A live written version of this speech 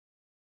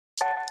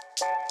I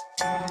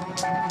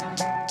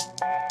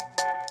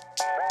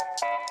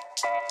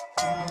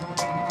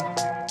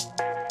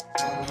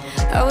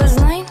was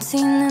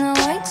 19 in a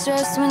white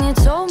dress when you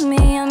told me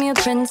I'm your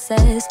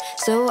princess.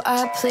 So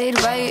I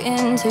played right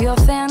into your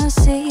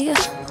fantasy.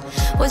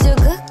 Was your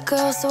good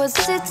girl, so I'd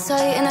sit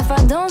tight. And if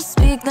I don't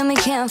speak, then we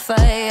can't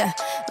fight.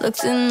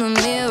 Looked in the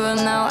mirror,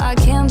 now I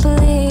can't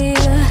believe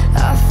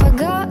I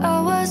forgot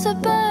I was a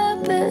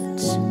bad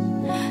bitch.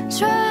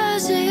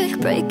 Tragic,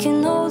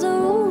 breaking all the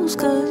rules,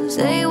 cause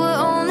they were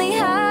only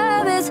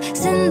habits.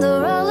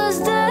 Cinderellas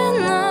dead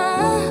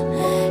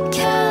now,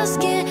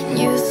 casket.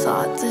 You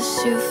thought the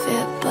shoe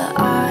fit, but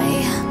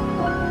I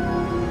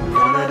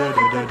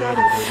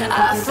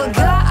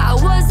forgot I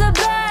was a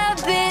bad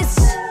bitch.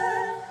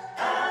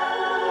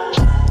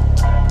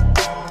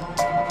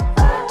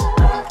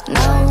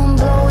 Now I'm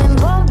blowing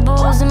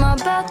bubbles in my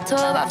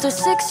bathtub after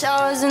 6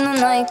 showers in the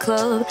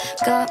nightclub.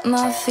 Got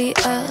my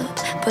feet up,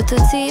 put the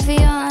TV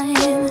on.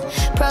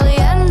 Probably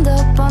end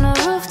up on a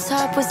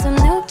rooftop with some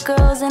new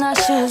girls and our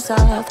shoes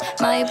off.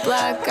 Might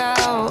black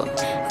out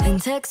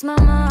and text my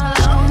mom.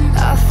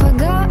 I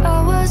forgot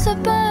I was a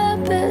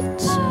bad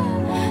bitch.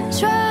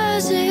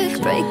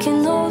 Tragic,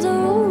 breaking all the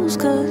rules,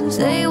 cause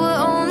they were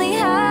only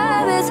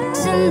habits.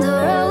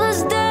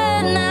 Cinderella's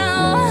dead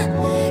now,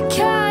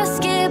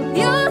 casket.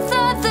 You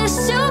thought the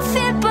shoe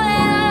fit, but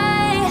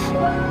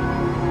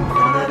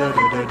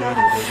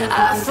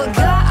I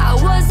forgot I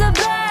was a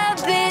bad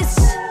bitch.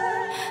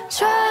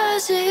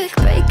 Tragic,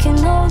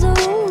 breaking all the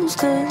rules,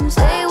 cause